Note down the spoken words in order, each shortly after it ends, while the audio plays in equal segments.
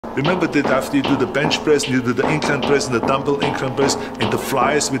Remember that after you do the bench press, and you do the incline press and the dumbbell incline press and the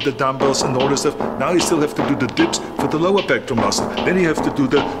flies with the dumbbells and all this stuff, now you still have to do the dips for the lower back muscle. Then you have to do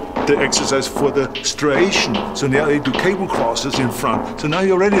the exercise for the striation. So now you do cable crosses in front. So now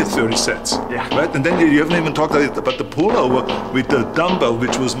you're already at 30 sets. Yeah. Right? And then you haven't even talked about the pullover with the dumbbell,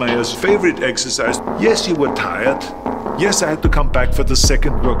 which was my favorite exercise. Yes, you were tired. Yes, I had to come back for the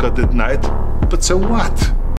second workout at night. But so what?